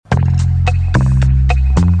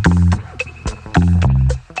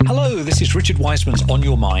Hello, this is Richard Wiseman's On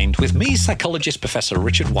Your Mind with me, psychologist Professor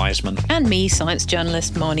Richard Wiseman. And me, science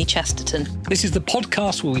journalist Marnie Chesterton. This is the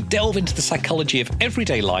podcast where we delve into the psychology of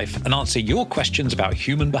everyday life and answer your questions about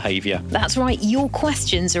human behaviour. That's right, your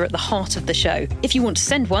questions are at the heart of the show. If you want to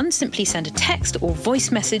send one, simply send a text or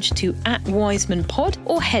voice message to @WisemanPod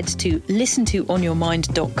or head to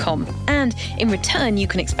listentoonyourmind.com. And in return, you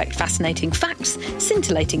can expect fascinating facts,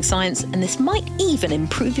 scintillating science, and this might even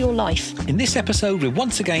improve your life. In this episode, we're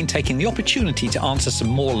once again taking the opportunity to answer some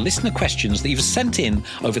more listener questions that you've sent in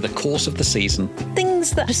over the course of the season. Things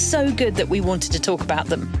that are so good that we wanted to talk about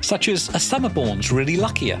them. Such as, are summerborns really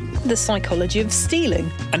luckier? The psychology of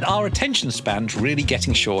stealing. And are attention spans really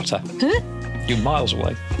getting shorter? Huh? You're miles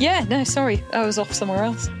away. Yeah, no, sorry. I was off somewhere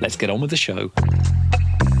else. Let's get on with the show.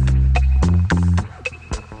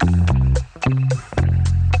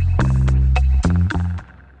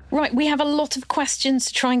 Right, we have a lot of questions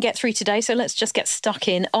to try and get through today, so let's just get stuck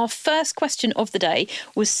in. Our first question of the day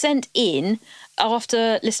was sent in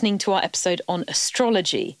after listening to our episode on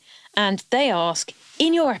astrology. And they ask,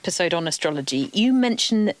 in your episode on astrology, you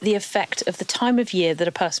mention the effect of the time of year that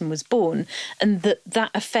a person was born and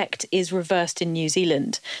that effect is reversed in New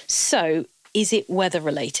Zealand. So, is it weather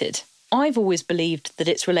related? I've always believed that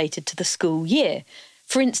it's related to the school year.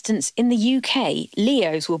 For instance, in the UK,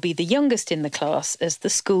 Leos will be the youngest in the class as the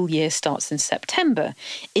school year starts in September.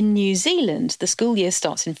 In New Zealand, the school year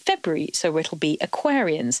starts in February, so it'll be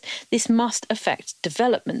Aquarians. This must affect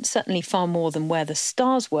development, certainly far more than where the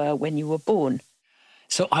stars were when you were born.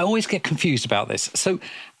 So I always get confused about this. So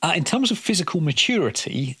in terms of physical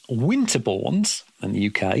maturity, winterborns in the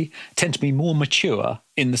UK tend to be more mature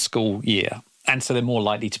in the school year. And so they're more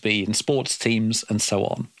likely to be in sports teams and so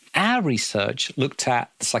on. Our research looked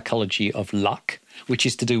at the psychology of luck, which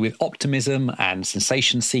is to do with optimism and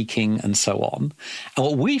sensation seeking and so on. And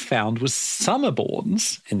what we found was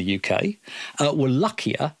summerborns in the UK were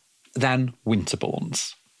luckier than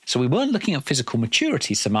winterborns. So we weren't looking at physical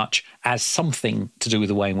maturity so much as something to do with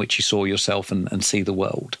the way in which you saw yourself and see the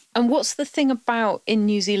world. And what's the thing about in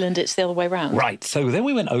New Zealand it's the other way around? Right. So then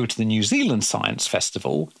we went over to the New Zealand Science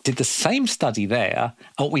Festival, did the same study there.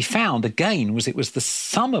 And what we found, again, was it was the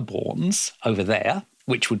summerborns over there,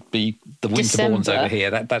 which would be the winterborns over here,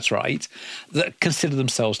 that's right, that consider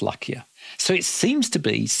themselves luckier. So it seems to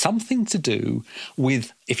be something to do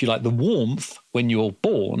with, if you like, the warmth when you're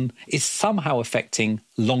born is somehow affecting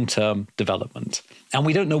long-term development. And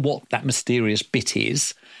we don't know what that mysterious bit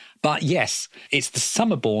is. But yes, it's the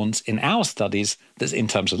summerborns in our studies that's in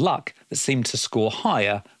terms of luck that seem to score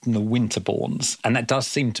higher than the winterborns. And that does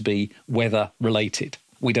seem to be weather related.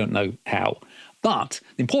 We don't know how. But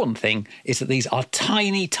the important thing is that these are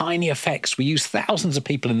tiny, tiny effects. We use thousands of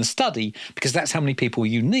people in the study because that's how many people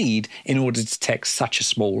you need in order to detect such a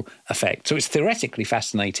small effect. So it's theoretically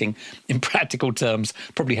fascinating. In practical terms,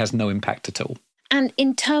 probably has no impact at all. And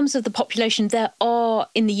in terms of the population, there are,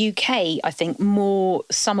 in the UK, I think, more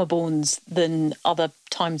summerborns than other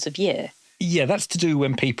times of year. Yeah, that's to do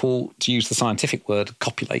when people, to use the scientific word,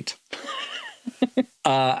 copulate.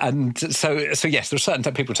 And so yes, there are certain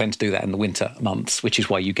people tend to do that in the winter months, which is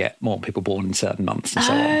why you get more people born in certain months and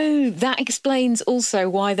so on. Oh, that explains also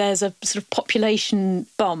why there's a sort of population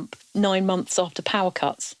bump 9 months after power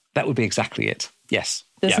cuts. That would be exactly it, yes.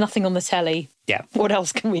 There's nothing on the telly. Yeah. What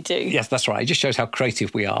else can we do? Yes, that's right. It just shows how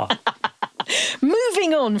creative we are.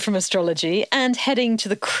 Moving on from astrology and heading to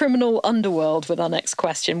the criminal underworld with our next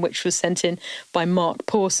question, which was sent in by Mark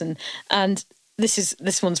Pawson. And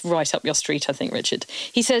this one's right up your street, I think, Richard.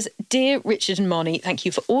 He says, "Dear Richard and Marnie, thank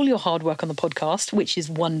you for all your hard work on the podcast, which is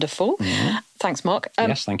wonderful." Mm-hmm. Thanks, Mark.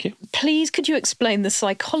 Yes, thank you. Please, could you explain the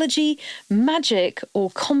psychology, magic,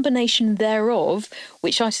 or combination thereof,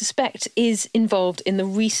 which I suspect is involved in the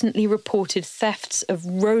recently reported thefts of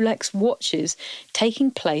Rolex watches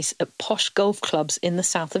taking place at posh golf clubs in the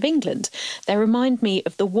south of England? They remind me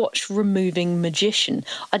of the watch-removing magician.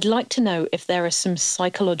 I'd like to know if there are some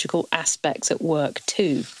psychological aspects at work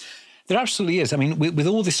too. There absolutely is. I mean, with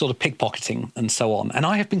all this sort of pickpocketing and so on, and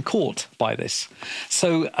I have been caught by this.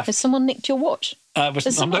 So has someone nicked your watch?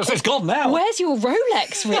 It's gone now. Where's your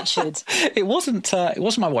Rolex, Richard? It wasn't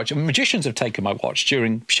my watch. I mean, magicians have taken my watch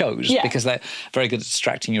during shows because they're very good at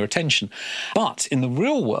distracting your attention. But in the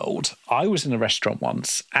real world, I was in a restaurant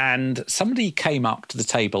once and somebody came up to the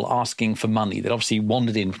table asking for money. They'd obviously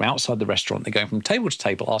wandered in from outside the restaurant. They're going from table to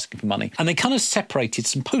table asking for money. And they kind of separated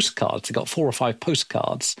some postcards. They got 4 or 5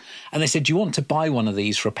 postcards. And they said, "Do you want to buy one of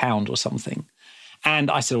these for £1 or something?"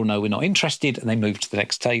 And I said, "Oh, no, we're not interested." And they moved to the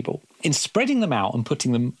next table. In spreading them out and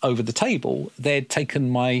putting them over the table, they'd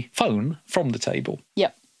taken my phone from the table.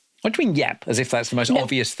 Yep. What do you mean, yep, as if that's the most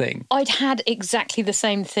obvious thing? I'd had exactly the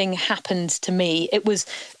same thing happened to me. It was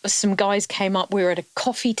some guys came up. We were at a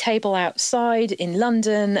coffee table outside in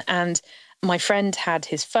London, and my friend had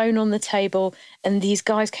his phone on the table, and these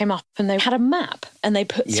guys came up and they had a map, and they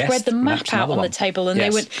spread the map out on the table, and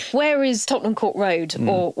they went, where is Tottenham Court Road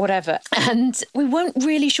or whatever? And we weren't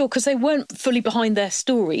really sure because they weren't fully behind their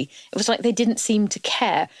story. It was like they didn't seem to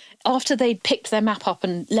care. After they'd picked their map up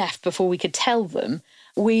and left before we could tell them,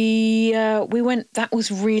 we went, that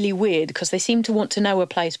was really weird because they seemed to want to know a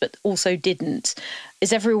place but also didn't.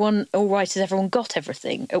 Is everyone all right? Has everyone got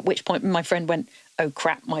everything? At which point my friend went, oh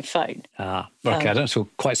crap, my phone. Okay, I don't feel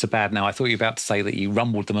quite so bad now. I thought you were about to say that you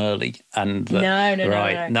rumbled them early. And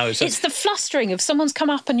No. It's the flustering of someone's come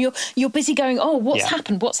up and you're busy going, oh, what's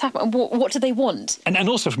happened? What's happened? What do they want? And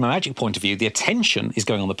also from a magic point of view, the attention is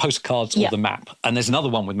going on the postcards or the map. And there's another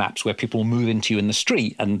one with maps where people move into you in the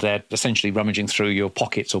street and they're essentially rummaging through your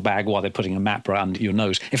pockets or bag while they're putting a map around your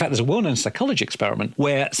nose. In fact, there's a well-known psychology experiment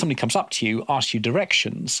where somebody comes up to you, asks you directions,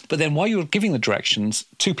 but then while you're giving the directions,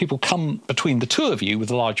 two people come between the two of you with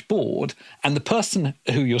a large board, and the person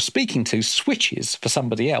who you're speaking to switches for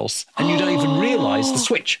somebody else, and you don't even realise the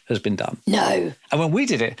switch has been done. No. And when we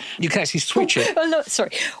did it, you can actually switch it. Oh, look,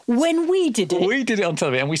 sorry. When we did it? We did it on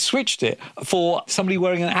television, and we switched it for somebody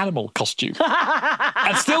wearing an animal costume.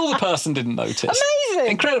 And still the person didn't notice.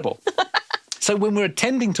 Amazing. Incredible. So when we're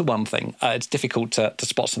attending to one thing, it's difficult to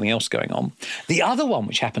spot something else going on. The other one,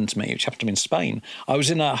 which happened to me in Spain, I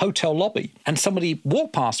was in a hotel lobby and somebody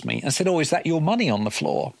walked past me and said, oh, is that your money on the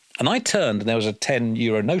floor? And I turned and there was a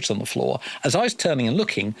 €10 note on the floor. As I was turning and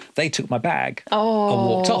looking, they took my bag and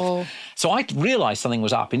walked off. So I realised something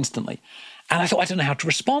was up instantly. And I thought, I don't know how to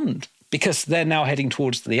respond because they're now heading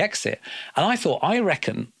towards the exit. And I thought, I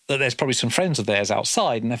reckon that there's probably some friends of theirs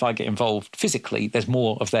outside. And if I get involved physically, there's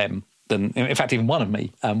more of them than, in fact, even one of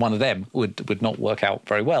me and one of them would not work out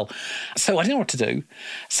very well. So I didn't know what to do.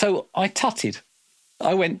 So I tutted.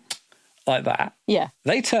 I went like that. Yeah.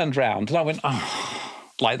 They turned round and I went, oh,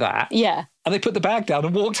 like that. Yeah. And they put the bag down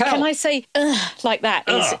and walked out. Can I say, like that?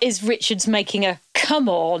 Is Richard's making a come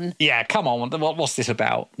on? Yeah, come on. What's this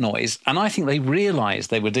about noise? And I think they realised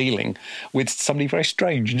they were dealing with somebody very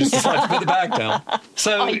strange and just decided to put the bag down.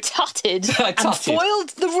 So I tutted and foiled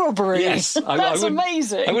the robbery. Yes. That's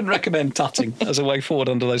amazing. I wouldn't recommend tutting as a way forward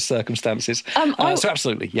under those circumstances. So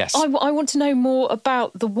absolutely, yes. I want to know more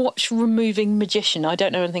about the watch-removing magician. I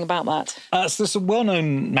don't know anything about that. So there's a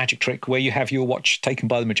well-known magic trick where you have your watch taken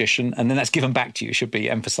by the magician and then that's given back to you, should be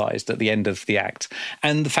emphasised at the end of the act.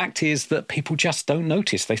 And the fact is that people just don't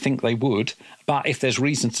notice. They think they would, but if there's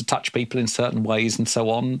reasons to touch people in certain ways and so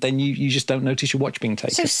on, then you just don't notice your watch being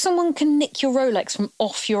taken. So someone can nick your Rolex from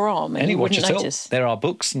off your arm and any you watch wouldn't at all. notice? There are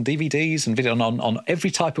books and DVDs and video on every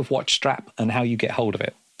type of watch strap and how you get hold of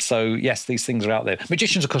it. So, yes, these things are out there.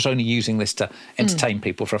 Magicians, of course, are only using this to entertain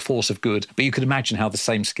people for a force of good, but you could imagine how the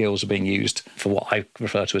same skills are being used for what I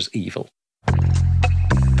refer to as evil.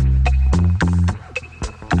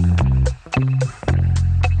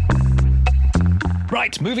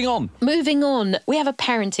 Right, moving on. Moving on, we have a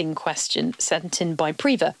parenting question sent in by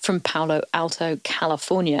Priva from Palo Alto,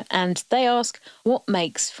 California. And they ask, what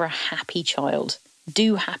makes for a happy child?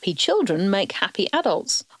 Do happy children make happy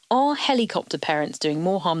adults? Are helicopter parents doing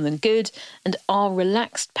more harm than good? And are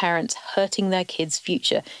relaxed parents hurting their kids'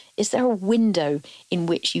 future? Is there a window in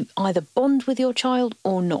which you either bond with your child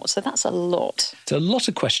or not? So that's a lot. It's a lot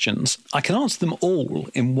of questions. I can answer them all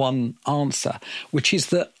in one answer, which is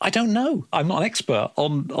that I don't know. I'm not an expert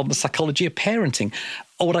on the psychology of parenting.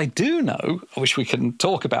 What I do know, which we can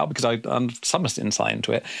talk about because I have some insight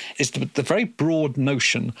into it, is the very broad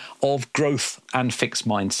notion of growth and fixed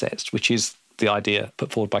mindsets, which is the idea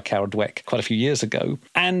put forward by Carol Dweck quite a few years ago.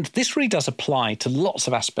 And this really does apply to lots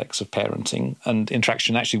of aspects of parenting and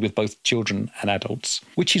interaction actually with both children and adults,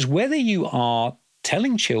 which is whether you are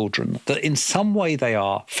telling children that in some way they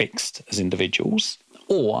are fixed as individuals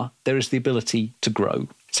or there is the ability to grow.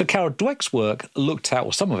 So Carol Dweck's work looked at,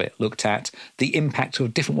 or some of it looked at, the impact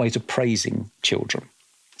of different ways of praising children.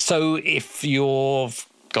 So if you've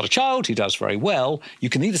got a child who does very well, you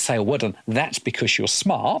can either say, oh, well done, that's because you're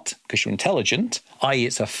smart, because you're intelligent, i.e.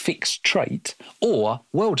 it's a fixed trait, or,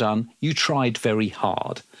 well done, you tried very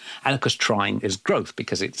hard. And of course, trying is growth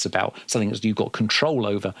because it's about something that you've got control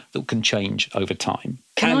over that can change over time.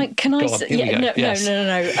 Can I say,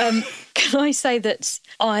 no. Can I say that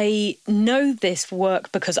I know this work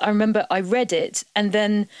because I remember I read it and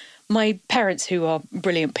then my parents, who are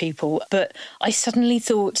brilliant people, but I suddenly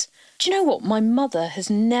thought, do you know what? My mother has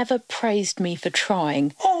never praised me for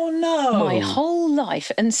trying. Oh, no. My whole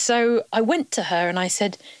life. And so I went to her and I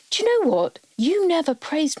said, do you know what? You never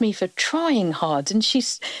praised me for trying hard. And she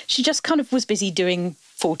just kind of was busy doing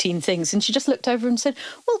 14 things. And she just looked over and said,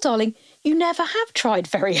 well, darling, you never have tried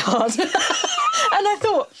very hard. And I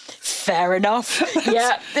thought, fair enough.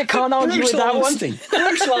 Yeah, I can't argue with that one.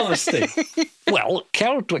 Brutal honesty. Well,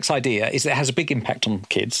 Carol Dweck's idea is that it has a big impact on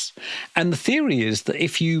kids. And the theory is that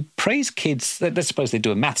if you praise kids, let's suppose they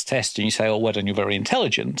do a maths test and you say, oh, well done, you're very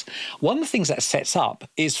intelligent. One of the things that sets up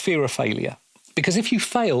is fear of failure. Because if you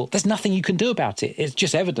fail, there's nothing you can do about it. It's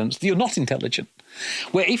just evidence that you're not intelligent.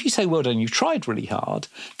 Where if you say, well done, you've tried really hard,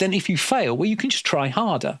 then if you fail, well, you can just try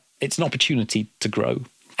harder. It's an opportunity to grow.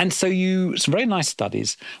 And so some very nice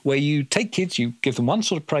studies where you take kids, you give them one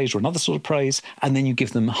sort of praise or another sort of praise, and then you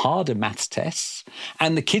give them harder maths tests.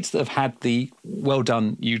 And the kids that have had the well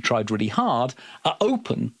done, you tried really hard, are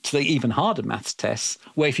open to the even harder maths tests,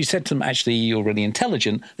 where if you said to them, actually, you're really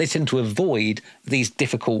intelligent, they tend to avoid these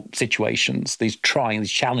difficult situations, these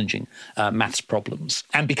challenging maths problems.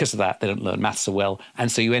 And because of that, they don't learn maths so well.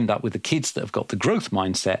 And so you end up with the kids that have got the growth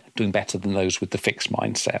mindset doing better than those with the fixed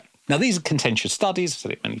mindset. Now, these are contentious studies. I've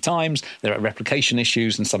said it many times. There are replication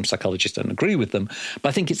issues and some psychologists don't agree with them. But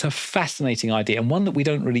I think it's a fascinating idea and one that we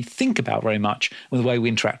don't really think about very much with the way we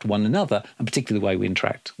interact with one another and particularly the way we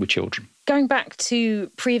interact with children. Going back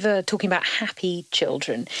to Priva talking about happy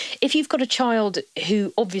children, if you've got a child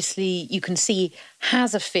who obviously you can see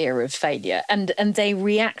has a fear of failure and they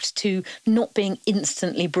react to not being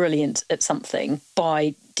instantly brilliant at something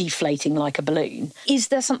by deflating like a balloon, is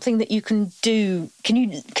there something that you can do? Can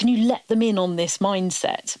you let them in on this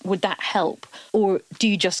mindset? Would that help? Or do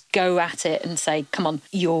you just go at it and say, come on,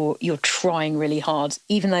 you're trying really hard,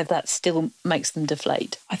 even though that still makes them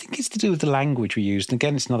deflate? I think it's to do with the language we use. And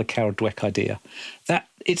again, it's another Carol Dweck idea, that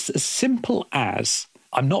it's as simple as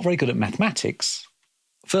I'm not very good at mathematics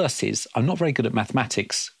versus I'm not very good at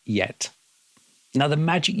mathematics yet. Now, the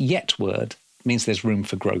magic yet word means there's room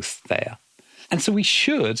for growth there. And so we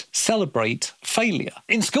should celebrate failure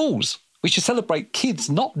in schools. We should celebrate kids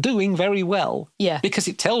not doing very well because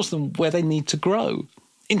it tells them where they need to grow.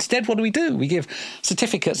 Instead, what do? We give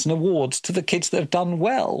certificates and awards to the kids that have done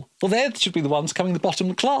well. Well, they should be the ones coming the bottom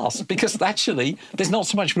of the class because actually there's not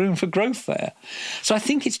so much room for growth there. So I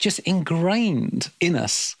think it's just ingrained in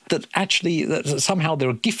us that actually that somehow there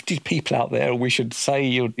are gifted people out there. We should say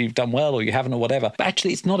you've done well or you haven't or whatever. But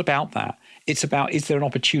actually, it's not about that. It's about, is there an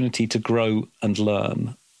opportunity to grow and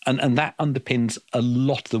learn? And that underpins a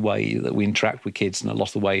lot of the way that we interact with kids and a lot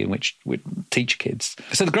of the way in which we teach kids.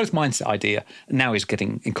 So the growth mindset idea now is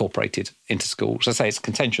getting incorporated into schools. I say it's a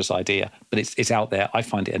contentious idea, but it's out there. I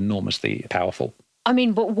find it enormously powerful. I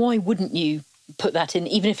mean, but why wouldn't you put that in?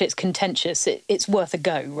 Even if it's contentious, it's worth a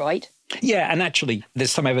go, right? Yeah, and actually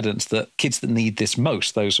there's some evidence that kids that need this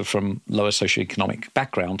most, those are from lower socioeconomic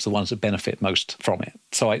backgrounds, the ones that benefit most from it.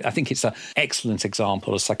 So I think it's an excellent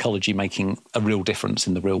example of psychology making a real difference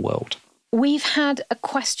in the real world. We've had a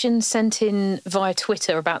question sent in via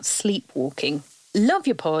Twitter about sleepwalking. Love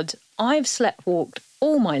your pod. I've sleepwalked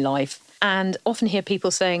all my life and often hear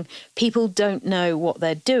people saying people don't know what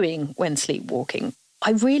they're doing when sleepwalking.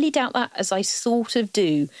 I really doubt that, as I sort of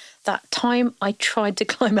do. That time I tried to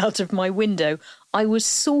climb out of my window, I was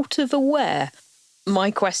sort of aware. My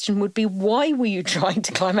question would be, why were you trying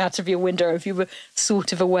to climb out of your window if you were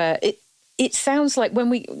sort of aware? It sounds like when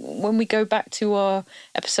we go back to our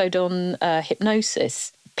episode on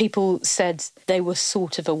hypnosis, people said they were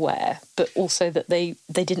sort of aware, but also that they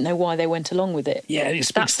didn't know why they went along with it. Yeah,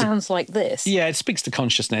 that sounds like this. Yeah, it speaks to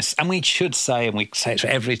consciousness. And we should say, and we say it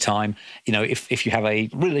every time, you know, if you have a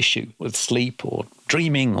real issue with sleep or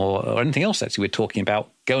dreaming or anything else actually we're talking about,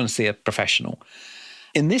 go and see a professional.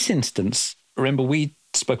 In this instance, remember we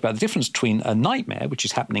spoke about the difference between a nightmare, which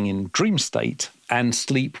is happening in dream state, and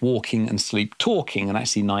sleepwalking and sleep talking, and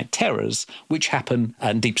actually night terrors, which happen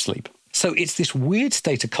in deep sleep. So it's this weird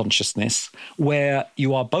state of consciousness where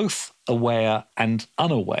you are both aware and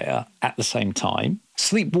unaware at the same time.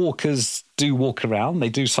 Sleepwalkers do walk around. They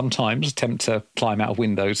do sometimes attempt to climb out of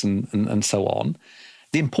windows and so on.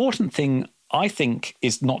 The important thing, I think,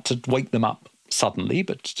 is not to wake them up suddenly,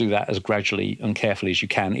 but to do that as gradually and carefully as you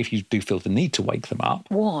can if you do feel the need to wake them up.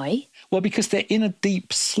 Why? Well, because they're in a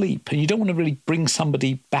deep sleep and you don't want to really bring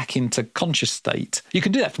somebody back into conscious state. You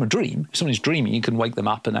can do that from a dream. If someone's dreaming, you can wake them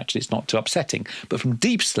up and actually it's not too upsetting. But from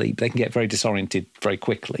deep sleep, they can get very disoriented very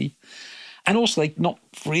quickly. And also, they're not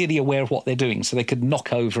really aware of what they're doing. So they could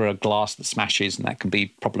knock over a glass that smashes and that can be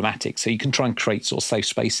problematic. So you can try and create sort of safe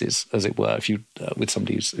spaces, as it were, if you with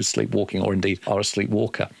somebody who's sleepwalking or indeed are a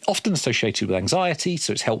sleepwalker. Often associated with anxiety,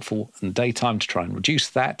 so it's helpful in the daytime to try and reduce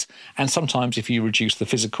that. And sometimes if you reduce the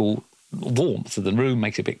physical warmth of the room,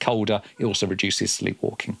 makes it a bit colder. It also reduces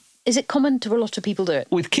sleepwalking. Is it common to a lot of people do it?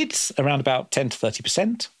 With kids, around about 10 to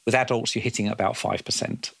 30%. With adults, you're hitting about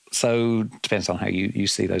 5%. So depends on how you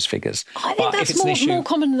see those figures. I think that's more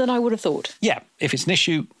common than I would have thought. Yeah, if it's an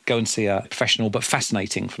issue, go and see a professional, but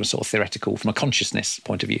fascinating from a sort of theoretical, from a consciousness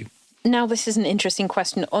point of view. Now, this is an interesting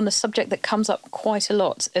question on a subject that comes up quite a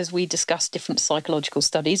lot as we discuss different psychological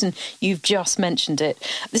studies, and you've just mentioned it.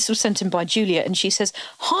 This was sent in by Julia, and she says,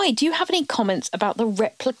 "Hi, do you have any comments about the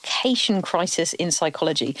replication crisis in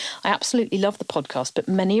psychology? I absolutely love the podcast, but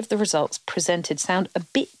many of the results presented sound a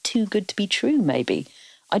bit too good to be true, maybe.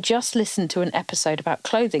 I just listened to an episode about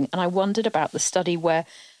clothing, and I wondered about the study where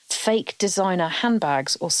fake designer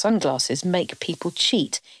handbags or sunglasses make people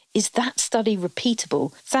cheat. Is that study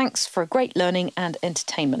repeatable? Thanks for a great learning and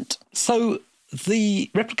entertainment." So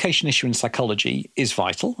the replication issue in psychology is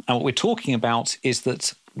vital. And what we're talking about is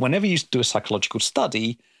that whenever you do a psychological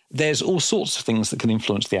study, there's all sorts of things that can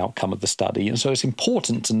influence the outcome of the study. And so it's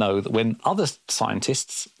important to know that when other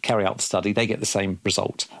scientists carry out the study, they get the same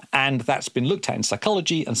result. And that's been looked at in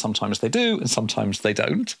psychology, and sometimes they do, and sometimes they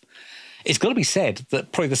don't. It's got to be said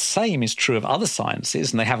that probably the same is true of other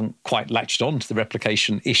sciences, and they haven't quite latched on to the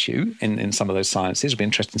replication issue in some of those sciences. It'll be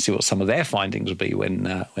interesting to see what some of their findings will be when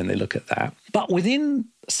they look at that. But within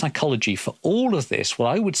psychology, for all of this,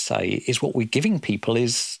 what I would say is what we're giving people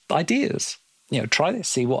is ideas. Try this,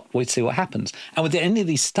 see what happens. And with any of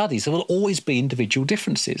these studies, there will always be individual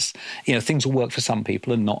differences. Things will work for some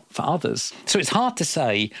people and not for others. So it's hard to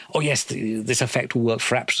say, oh, yes, this effect will work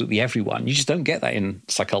for absolutely everyone. You just don't get that in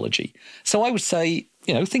psychology. So I would say,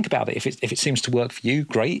 think about it. If it seems to work for you,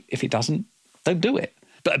 great. If it doesn't, don't do it.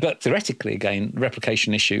 But theoretically, again,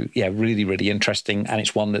 replication issue, really, really interesting. And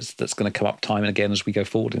it's one that's going to come up time and again as we go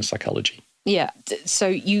forward in psychology. Yeah. So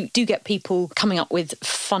you do get people coming up with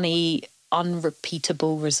funny,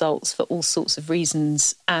 unrepeatable results for all sorts of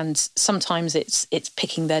reasons, and sometimes it's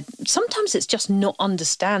sometimes it's just not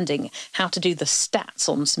understanding how to do the stats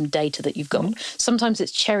on some data that you've got. Sometimes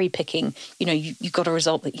it's cherry picking. You got a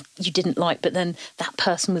result that you didn't like, but then that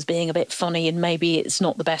person was being a bit funny and maybe it's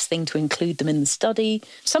not the best thing to include them in the study.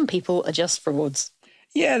 Some people are just frauds.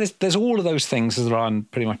 Yeah, there's all of those things as there are in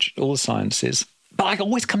pretty much all the sciences. But I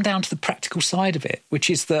always come down to the practical side of it, which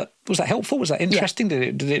is that, was that helpful? Was that interesting?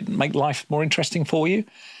 Yeah. Did it make life more interesting for you?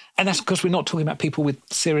 And that's because we're not talking about people with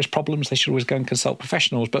serious problems. They should always go and consult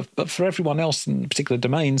professionals. But for everyone else in particular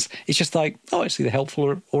domains, it's just like, oh, it's either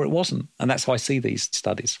helpful or it wasn't. And that's how I see these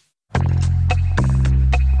studies.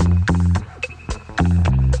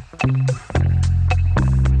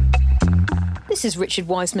 This is Richard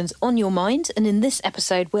Wiseman's On Your Mind, and in this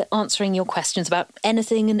episode we're answering your questions about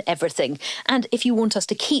anything and everything. And if you want us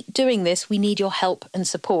to keep doing this, we need your help and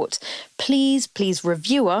support. Please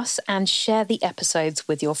review us and share the episodes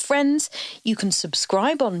with your friends. You can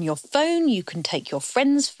subscribe on your phone, you can take your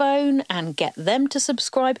friend's phone and get them to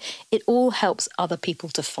subscribe. It all helps other people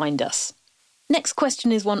to find us. Next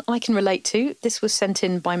question is one I can relate to. This was sent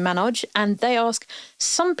in by Manoj, and they ask,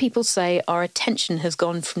 some people say our attention has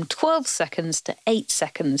gone from 12 seconds to 8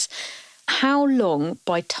 seconds. How long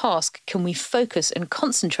by task can we focus and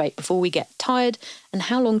concentrate before we get tired, and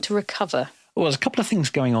how long to recover? Well, there's a couple of things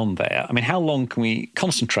going on there. I mean, how long can we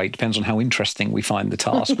concentrate depends on how interesting we find the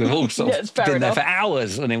task. We've all sort of been there for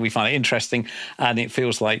hours and then we find it interesting and it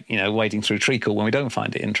feels like, wading through treacle when we don't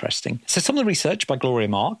find it interesting. So some of the research by Gloria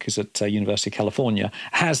Mark, who's at University of California,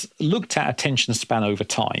 has looked at attention span over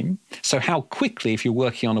time. So how quickly, if you're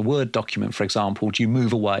working on a Word document, for example, do you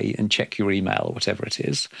move away and check your email or whatever it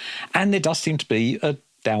is? And there does seem to be a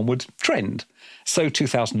downward trend. So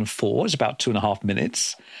 2004 is about 2.5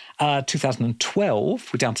 minutes.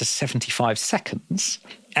 2012, we're down to 75 seconds.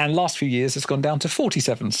 And last few years, it's gone down to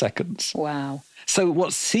 47 seconds. Wow. So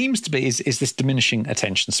what seems to be is this diminishing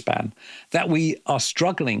attention span, that we are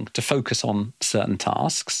struggling to focus on certain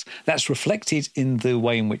tasks. That's reflected in the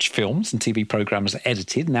way in which films and TV programs are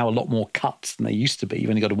edited. Now a lot more cuts than they used to be.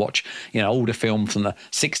 You've only got to watch, older films from the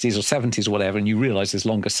 60s or 70s or whatever, and you realise there's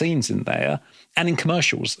longer scenes in there, and in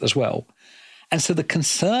commercials as well. And so the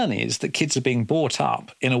concern is that kids are being brought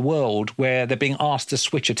up in a world where they're being asked to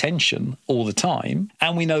switch attention all the time.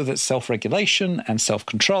 And we know that self-regulation and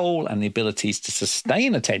self-control and the abilities to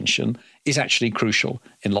sustain attention is actually crucial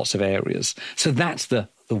in lots of areas. So that's the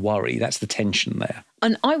worry, that's the tension there.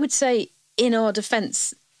 And I would say in our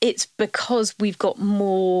defence, it's because we've got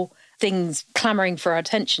more things clamouring for our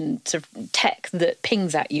attention, sort of tech that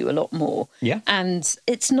pings at you a lot more. Yeah. And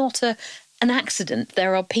it's not an accident.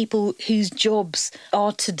 There are people whose jobs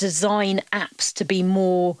are to design apps to be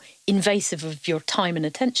more invasive of your time and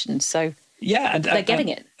attention. So Yeah, and they're getting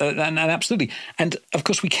it. And absolutely. And of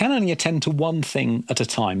course, we can only attend to one thing at a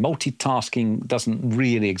time. Multitasking doesn't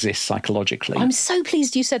really exist psychologically. I'm so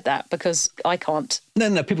pleased you said that, because I can't.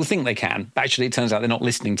 No, people think they can. But actually, it turns out they're not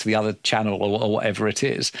listening to the other channel or whatever it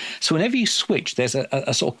is. So whenever you switch, there's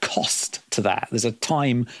a sort of cost to that. There's a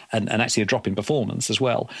time and actually a drop in performance as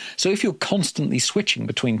well. So if you're constantly switching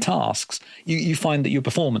between tasks, you find that your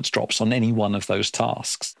performance drops on any one of those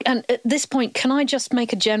tasks. And at this point, can I just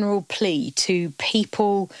make a general plea to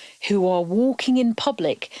people who are walking in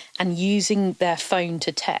public and using their phone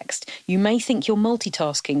to text? You may think you're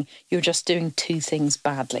multitasking, you're just doing two things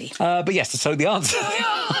badly. But yes, so the answer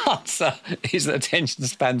is that attention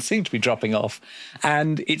spans seem to be dropping off.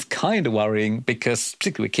 And it's kind of worrying because,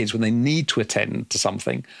 particularly with kids, when they need to attend to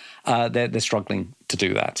something, they're struggling to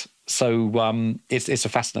do that. So it's a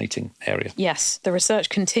fascinating area. Yes, the research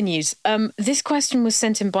continues. This question was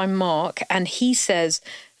sent in by Mark, and he says,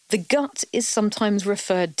 the gut is sometimes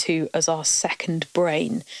referred to as our second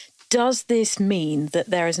brain. Does this mean that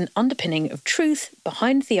there is an underpinning of truth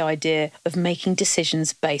behind the idea of making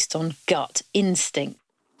decisions based on gut instinct?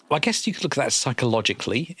 Well, I guess you could look at that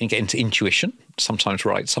psychologically and get into intuition, sometimes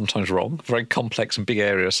right, sometimes wrong, very complex and big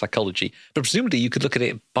area of psychology. But presumably you could look at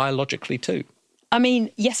it biologically too. I mean,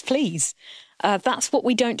 yes, please. That's what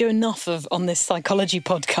we don't do enough of on this psychology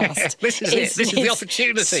podcast. This is it. This is the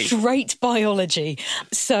opportunity. Straight biology.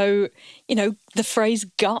 So, the phrase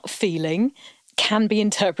gut feeling can be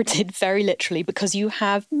interpreted very literally because you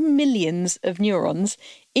have millions of neurons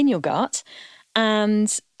in your gut.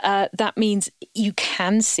 And that means you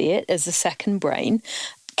can see it as a second brain.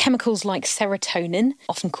 Chemicals like serotonin,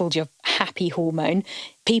 often called your happy hormone,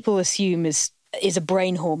 people assume is a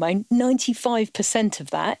brain hormone. 95% of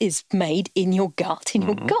that is made in your gut, in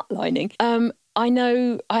your gut lining.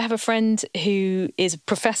 I have a friend who is a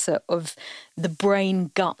professor of the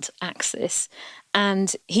brain-gut axis,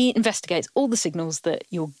 and he investigates all the signals that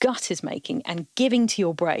your gut is making and giving to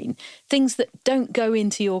your brain, things that don't go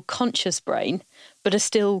into your conscious brain, but are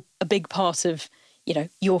still a big part of,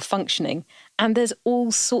 your functioning. And there's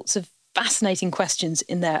all sorts of fascinating questions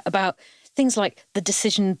in there about things like the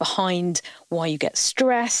decision behind why you get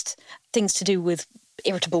stressed, things to do with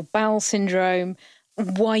irritable bowel syndrome,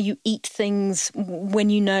 why you eat things when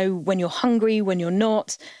you're hungry, when you're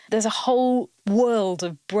not. There's a whole world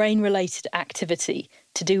of brain-related activity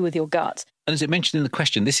to do with your gut. And as it mentioned in the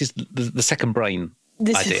question, this is the second brain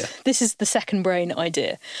idea. This is the second brain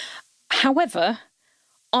idea. However,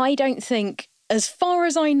 I don't think, as far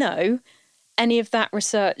as I know, any of that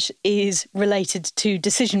research is related to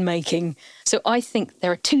decision-making. So I think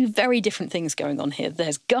there are two very different things going on here.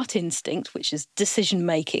 There's gut instinct, which is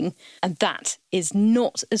decision-making, and that is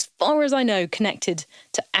not, as far as I know, connected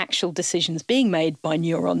to actual decisions being made by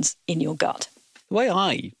neurons in your gut. The way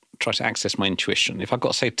I try to access my intuition, if I've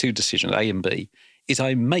got, say, two decisions, A and B, is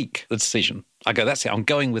I make the decision. I go, that's it, I'm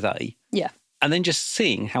going with A. Yeah. And then just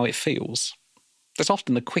seeing how it feels. That's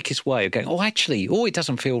often the quickest way of going, it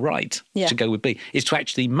doesn't feel right to go with B, is to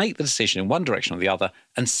actually make the decision in one direction or the other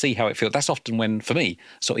and see how it feels. That's often when, for me,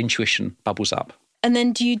 sort of intuition bubbles up. And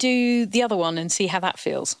then do you do the other one and see how that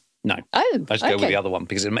feels? No. Oh, I just go with the other one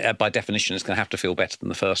because by definition it's going to have to feel better than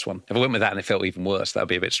the first one. If I went with that and it felt even worse, that would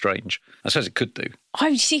be a bit strange. I suppose it could do.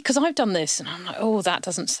 I see, because I've done this and I'm like, that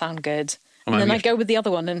doesn't sound good. And then I go with the other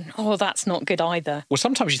one and, that's not good either. Well,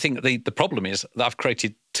 sometimes you think that the problem is that I've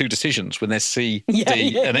created two decisions when there's C,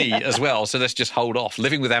 D and E as well. So let's just hold off.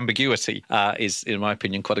 Living with ambiguity is, in my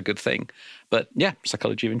opinion, quite a good thing. But yeah,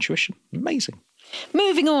 psychology of intuition, amazing.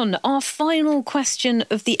 Moving on, our final question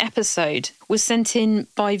of the episode was sent in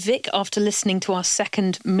by Vic after listening to our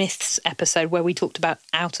second Myths episode where we talked about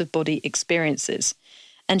out-of-body experiences.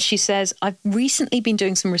 And she says, I've recently been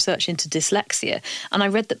doing some research into dyslexia, and I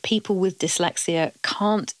read that people with dyslexia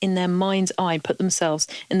can't, in their mind's eye, put themselves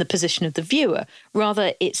in the position of the viewer.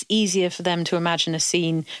 Rather, it's easier for them to imagine a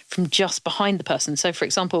scene from just behind the person. So, for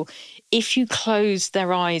example, if you close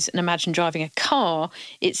their eyes and imagine driving a car,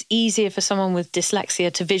 it's easier for someone with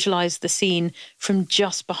dyslexia to visualise the scene from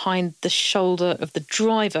just behind the shoulder of the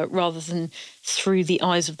driver rather than through the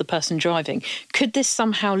eyes of the person driving. Could this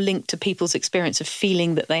somehow link to people's experience of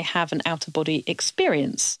feeling that they have an out-of-body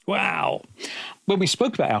experience? Wow. When we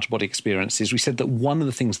spoke about out-of-body experiences, we said that one of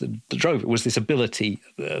the things that drove it was this ability,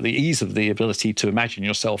 the ease of the ability to imagine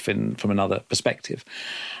yourself from another perspective.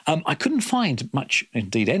 I couldn't find much,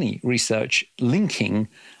 indeed any, research linking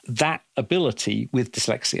that ability with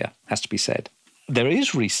dyslexia, has to be said. There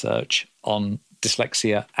is research on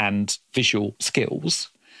dyslexia and visual skills.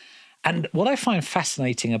 And what I find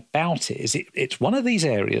fascinating about it is it's one of these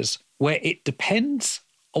areas where it depends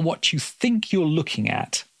on what you think you're looking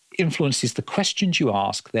at influences the questions you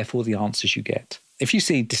ask, therefore the answers you get. If you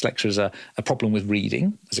see dyslexia as a problem with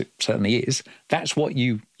reading, as it certainly is, that's what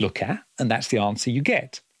you look at and that's the answer you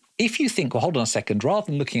get. If you think, well, hold on a second, rather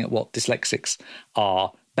than looking at what dyslexics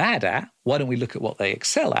are bad at, why don't we look at what they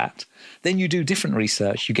excel at? Then you do different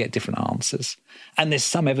research, you get different answers. And there's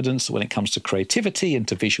some evidence that when it comes to creativity and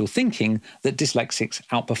to visual thinking, that dyslexics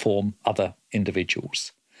outperform other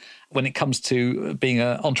individuals. When it comes to being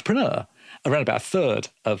an entrepreneur, around about a third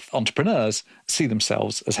of entrepreneurs see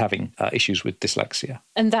themselves as having issues with dyslexia.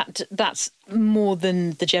 And that's more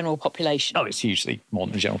than the general population? Oh, it's hugely more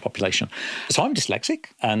than the general population. So I'm dyslexic,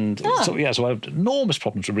 and so I had enormous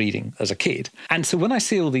problems with reading as a kid. And so when I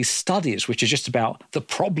see all these studies, which are just about the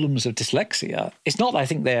problems of dyslexia, it's not that I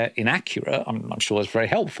think they're inaccurate. I'm sure it's very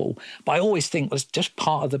helpful, but I always think it's just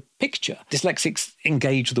part of the picture. Dyslexics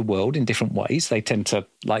engage the world in different ways. They tend to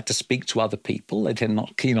like to speak to other people. They tend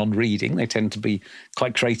not keen on reading. They tend to be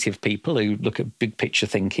quite creative people who look at big picture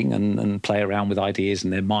thinking and play around with ideas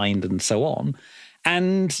in their mind and so on.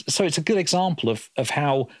 And so it's a good example of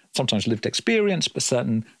how sometimes lived experience, but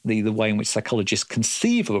certainly the way in which psychologists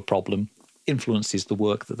conceive of a problem influences the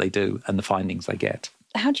work that they do and the findings they get.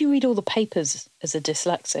 How do you read all the papers as a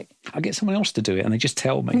dyslexic? I get someone else to do it and they just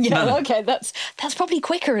tell me. Yeah, okay, that's probably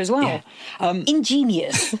quicker as well. Yeah.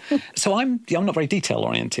 Ingenious. So I'm not very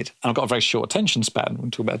detail-oriented. I've got a very short attention span.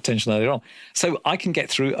 We'll talk about attention later on. So I can get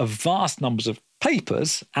through a vast numbers of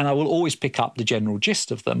papers and I will always pick up the general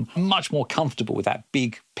gist of them. I'm much more comfortable with that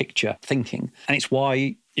big picture thinking. And it's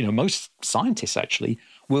why, most scientists actually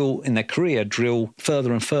will, in their career, drill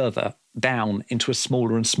further and further down into a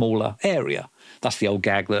smaller and smaller area. That's the old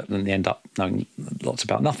gag that then they end up knowing lots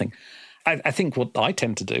about nothing. I think what I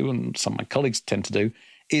tend to do, and some of my colleagues tend to do,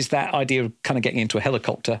 is that idea of kind of getting into a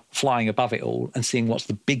helicopter, flying above it all and seeing what's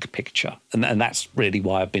the big picture. And that's really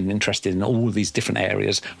why I've been interested in all of these different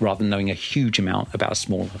areas rather than knowing a huge amount about a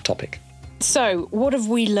smaller topic. So what have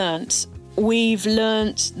we learnt? We've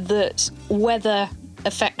learnt that weather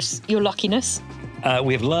affects your luckiness.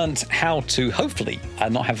 We have learned how to, hopefully,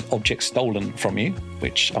 not have objects stolen from you,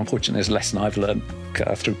 which unfortunately is a lesson I've learned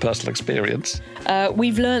through personal experience.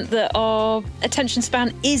 We've learnt that our attention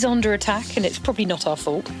span is under attack and it's probably not our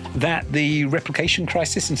fault. That the replication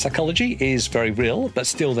crisis in psychology is very real, but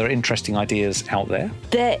still there are interesting ideas out there.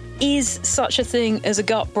 There is such a thing as a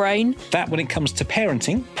gut brain. That when it comes to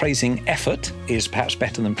parenting, praising effort is perhaps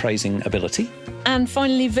better than praising ability. And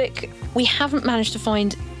finally, Vic, we haven't managed to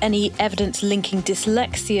find any evidence linking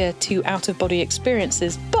dyslexia to out-of-body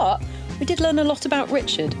experiences, but we did learn a lot about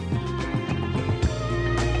Richard.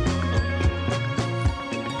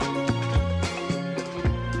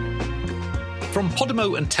 From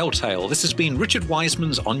Podimo and Telltale, this has been Richard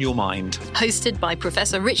Wiseman's On Your Mind. Hosted by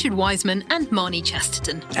Professor Richard Wiseman and Marnie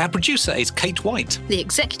Chesterton. Our producer is Kate White. The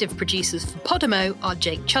executive producers for Podimo are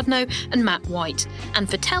Jake Chudnow and Matt White. And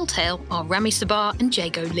for Telltale are Rami Sabar and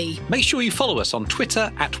Jago Lee. Make sure you follow us on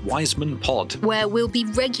Twitter @WisemanPod, where we'll be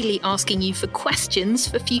regularly asking you for questions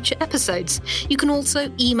for future episodes. You can also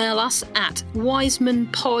email us at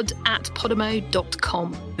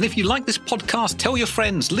wisemanpod@podimo.com. And if you like this podcast, tell your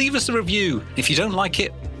friends, leave us a review. If you don't like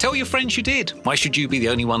it, tell your friends you did. Why should you be the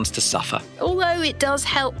only ones to suffer? Although it does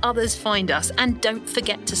help others find us, and don't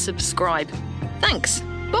forget to subscribe. Thanks.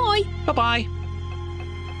 Bye. Bye-bye.